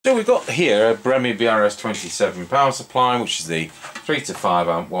So we've got here a Bremi BRS27 power supply, which is the 3 to 5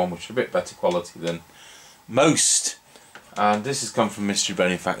 amp one, which is a bit better quality than most. And this has come from mystery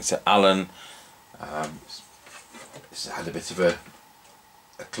benefactor Alan. It's had a bit of a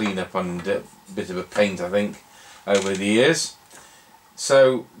clean up and a bit of a paint, I think, over the years.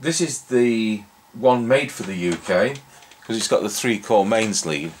 So this is the one made for the UK because it's got the 3-core main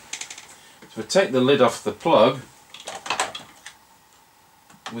sleeve. So we take the lid off the plug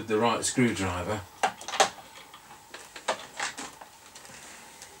with the right screwdriver.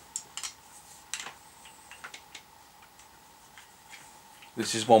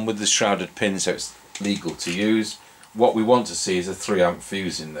 This is one with the shrouded pin, so it's legal to use. What we want to see is a 3 amp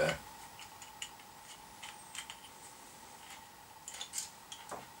fuse in there.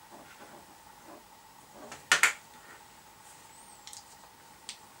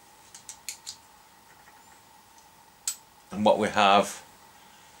 And what we have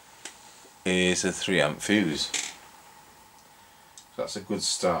is a 3 amp fuse. So that's a good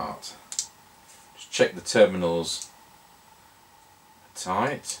start. Just check the terminals are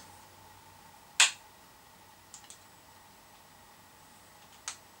tight.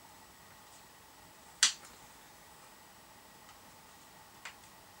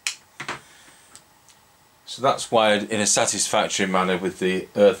 So that's wired in a satisfactory manner, with the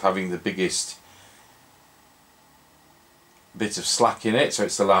earth having the biggest bit of slack in it, so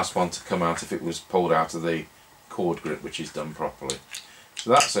it's the last one to come out if it was pulled out of the cord grip, which is done properly. So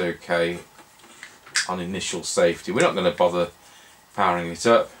that's okay on initial safety. We're not going to bother powering it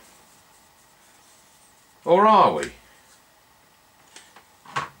up, or are we?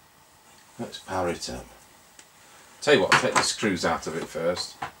 Let's power it up. Tell you what, I'll take the screws out of it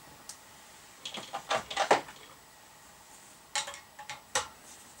first.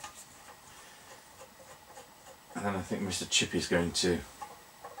 And then I think Mr. Chippy's going to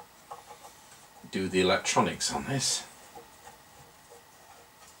do the electronics on this.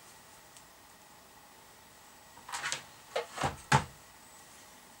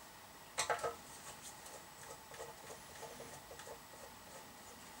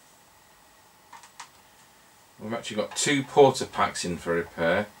 We've actually got 2 porter packs in for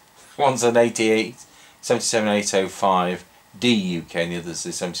repair. One's an 77805 D UK and the other's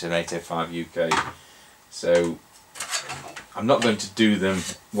the 77805 UK. So I'm not going to do them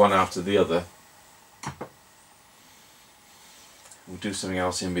one after the other. We'll do something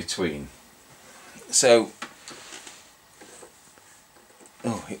else in between. So,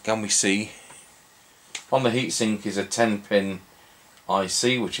 can we see? On the heatsink is a 10-pin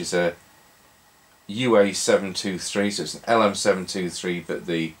IC, which is a UA723, so it's an LM723, but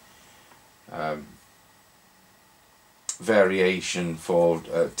the variation for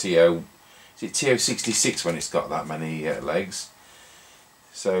TO. It's TO66 when it's got that many legs.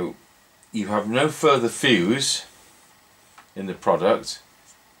 So you have no further fuse in the product,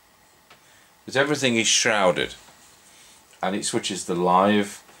 but everything is shrouded, and it switches the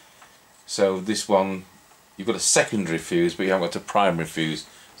live. So this one, you've got a secondary fuse, but you haven't got a primary fuse.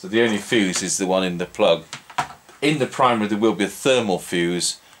 So the only fuse is the one in the plug. In the primary there will be a thermal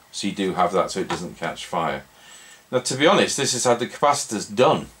fuse, so you do have that so it doesn't catch fire. Now, to be honest, this has had the capacitors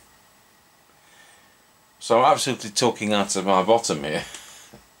done. So I'm absolutely talking out of my bottom here.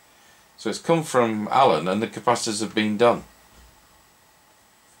 So it's come from Alan and the capacitors have been done.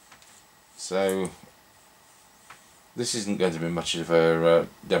 So this isn't going to be much of a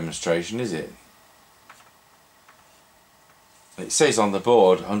demonstration, is it? It says on the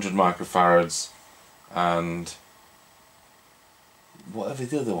board 100 microfarads and whatever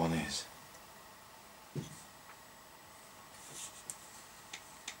the other one is.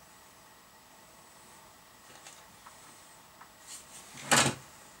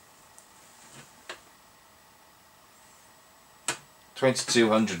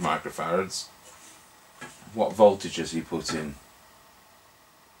 $2200 microfarads. What voltage has he put in?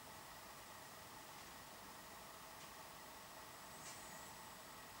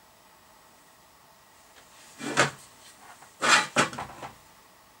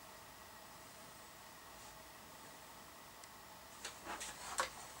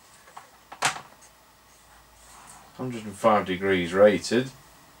 $105 rated.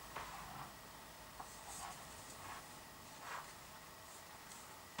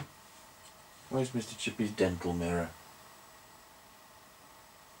 Where's Mr. Chippy's dental mirror?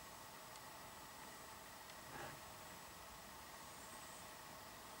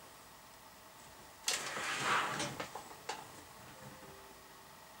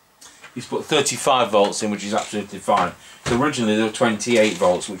 He's put 35 volts in, which is absolutely fine. So originally there were 28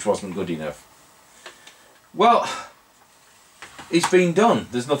 volts, which wasn't good enough. Well, it's been done.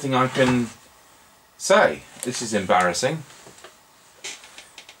 There's nothing I can say. This is embarrassing.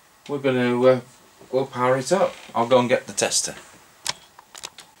 We're going to we'll power it up. I'll go and get the tester.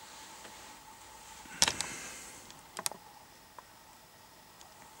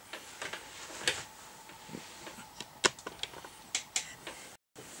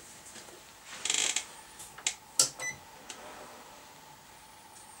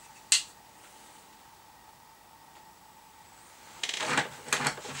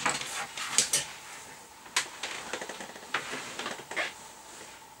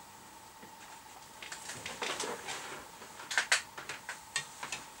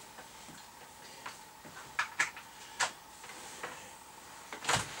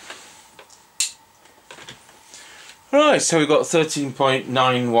 Right, so we've got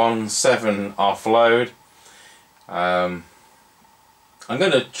 13.917 offload. I'm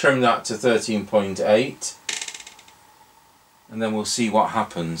going to trim that to 13.8 and then we'll see what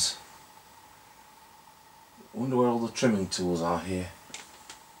happens. I wonder where all the trimming tools are here.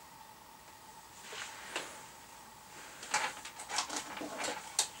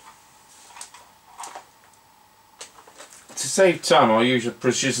 To save time, I'll use a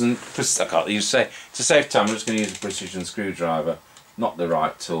precision. To save time, I'm just going to use a precision screwdriver, not the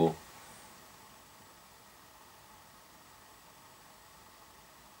right tool.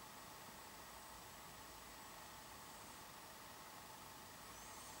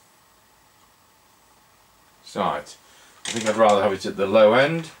 Right, I think I'd rather have it at the low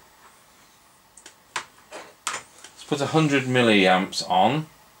end. Let's put 100 milliamps on.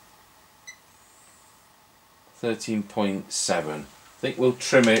 13.7. I think we'll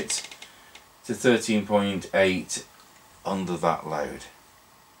trim it to 13.8 under that load.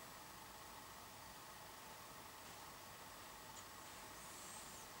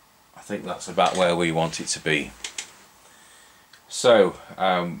 I think that's about where we want it to be. So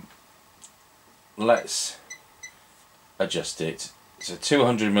let's adjust it. So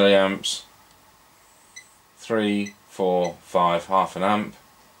 200 milliamps, 3, 4, 5, half an amp,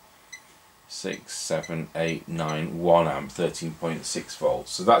 6, 7, 8, 9, 1 amp, 13.6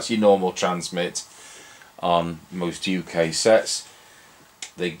 volts. So that's your normal transmit on most UK sets.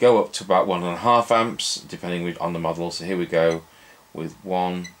 They go up to about 1.5 amps depending on the model. So here we go with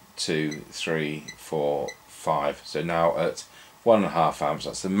 1, 2, 3, 4, 5. So now at 1.5 amps,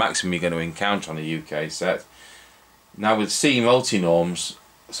 that's the maximum you're going to encounter on a UK set. Now with C multi-norms,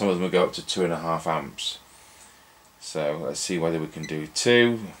 some of them will go up to 2.5 amps. So let's see whether we can do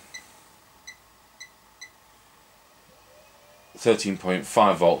 2.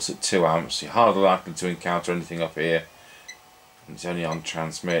 13.5 volts at 2 amps. You're hardly likely to encounter anything up here. It's only on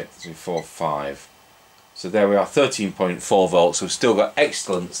transmit. 3, 4, 5. So there we are, 13.4 volts. We've still got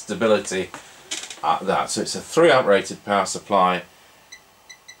excellent stability at that. So it's a 3 amp rated power supply,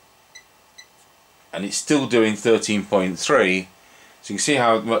 and it's still doing 13.3. So you can see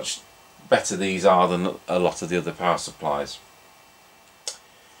how much better these are than a lot of the other power supplies.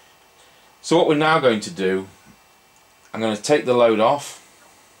 So what we're now going to do, I'm going to take the load off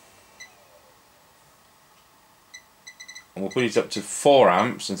and we'll put it up to 4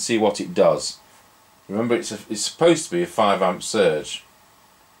 amps and see what it does. Remember, it's supposed to be a 5 amp surge.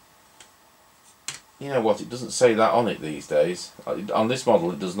 You know what, it doesn't say that on it these days. On this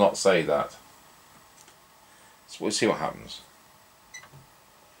model it does not say that. So we'll see what happens.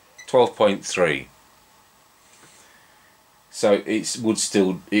 12.3. So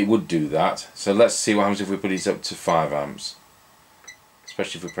it would do that. So let's see what happens if we put it up to 5 amps.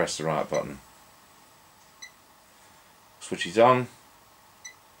 Especially if we press the right button. Switch it on.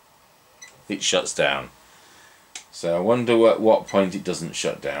 It shuts down. So I wonder at what point it doesn't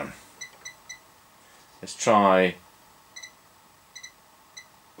shut down. Let's try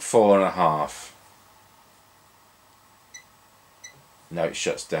 4.5. No, it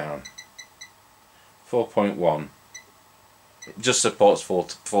shuts down. 4.1. It just supports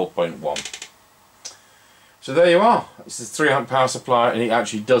 4.1. So there you are. It's a 3 amp power supply and it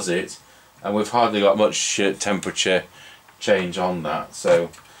actually does it, and we've hardly got much temperature change on that.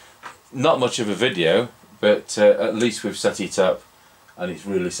 So not much of a video, but at least we've set it up and it's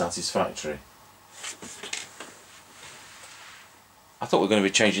really satisfactory. I thought we were going to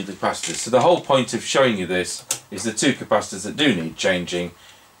be changing the capacitors. So the whole point of showing you this is the 2 capacitors that do need changing.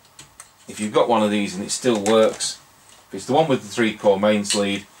 If you've got one of these and it still works, if it's the one with the 3 core mains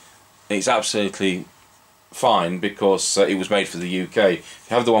lead, it's absolutely fine because it was made for the UK. If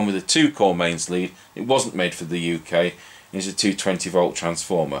you have the one with the 2 core mains lead, it wasn't made for the UK. It's a 220 volt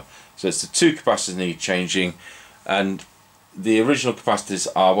transformer. So it's the 2 capacitors need changing, and the original capacitors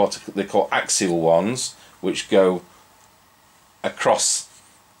are what they call axial ones, which go across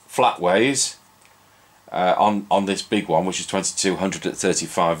flatways on this big one, which is 2200 at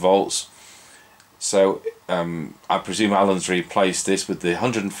 35 volts. So I presume Alan's replaced this with the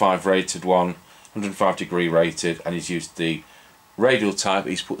 105 rated one, 105 degree rated, and he's used the radial type.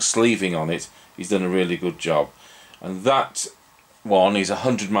 He's put sleeving on it. He's done a really good job. And that one is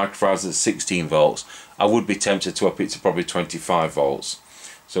 100 microfarads at 16 volts. I would be tempted to up it to probably 25 volts.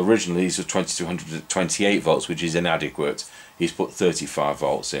 So originally these were 2200 at 28 volts, which is inadequate. He's put 35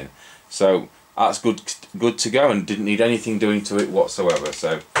 volts in. So that's good to go, and didn't need anything doing to it whatsoever.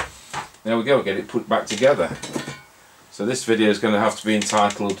 So there we go, get it put back together. So this video is going to have to be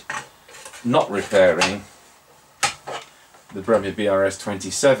entitled Not Repairing the Bremi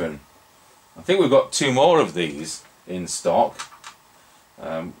BRS27. I think we've got 2 more of these in stock.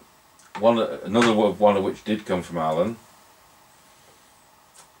 Another one of which did come from Alan.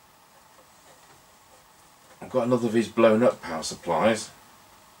 I've got another of his blown up power supplies.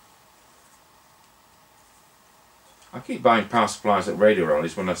 I keep buying power supplies at radio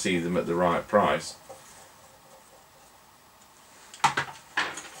rallies when I see them at the right price.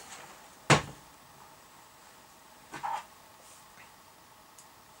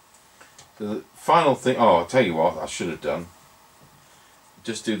 So the final thing, oh, I'll tell you what I should have done.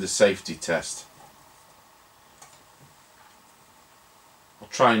 Just do the safety test. I'll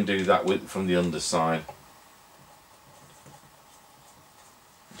try and do that from the underside.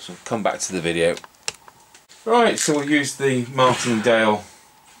 So come back to the video. Right, so we'll use the Martindale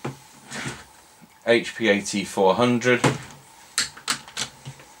HPAT 400.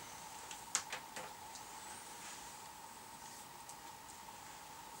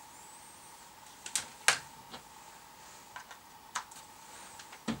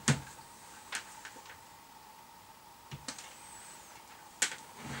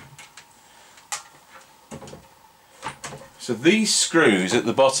 So these screws at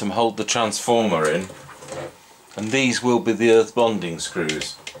the bottom hold the transformer in, and these will be the earth bonding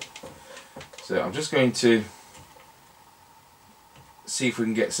screws. So I'm just going to see if we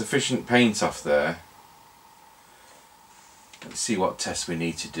can get sufficient paint off there. Let's see what tests we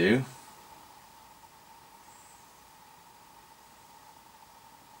need to do.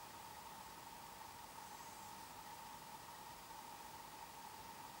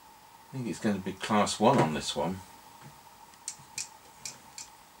 I think it's going to be class 1 on this one.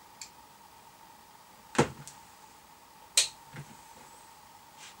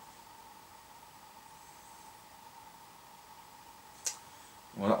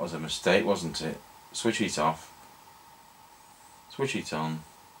 Well, that was a mistake, wasn't it? Switch it off. Switch it on.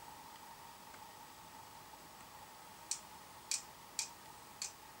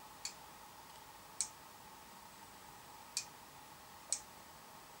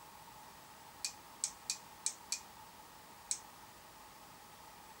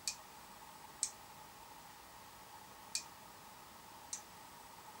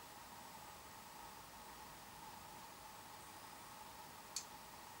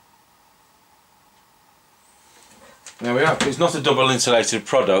 There we are. It's not a double insulated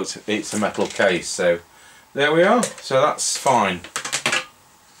product, it's a metal case, so there we are. So that's fine.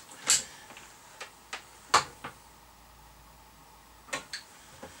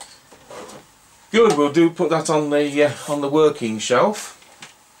 Good, we'll put that on the working shelf.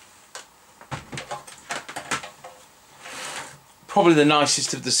 Probably the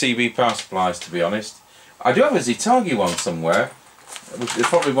nicest of the CB power supplies, to be honest. I do have a Zitagi one somewhere, which is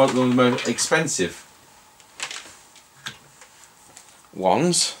probably one of the most expensive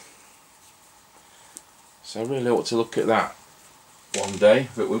ones, so I really ought to look at that one day,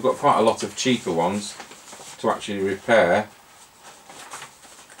 but we've got quite a lot of cheaper ones to actually repair,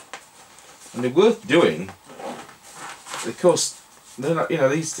 and they're worth doing because they're not, you know,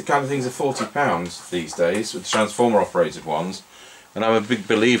 these kind of things are £40 these days with transformer operated ones, and I'm a big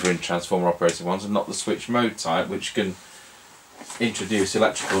believer in transformer operated ones and not the switch mode type, which can introduce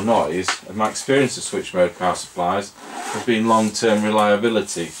electrical noise, and my experience of switch mode power supplies has been long-term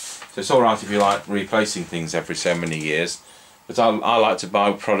reliability. So it's alright if you like replacing things every so many years, but I like to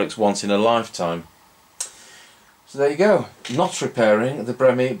buy products once in a lifetime. So there you go, not repairing the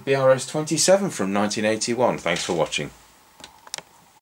Bremi BRS27 from 1981. Thanks for watching.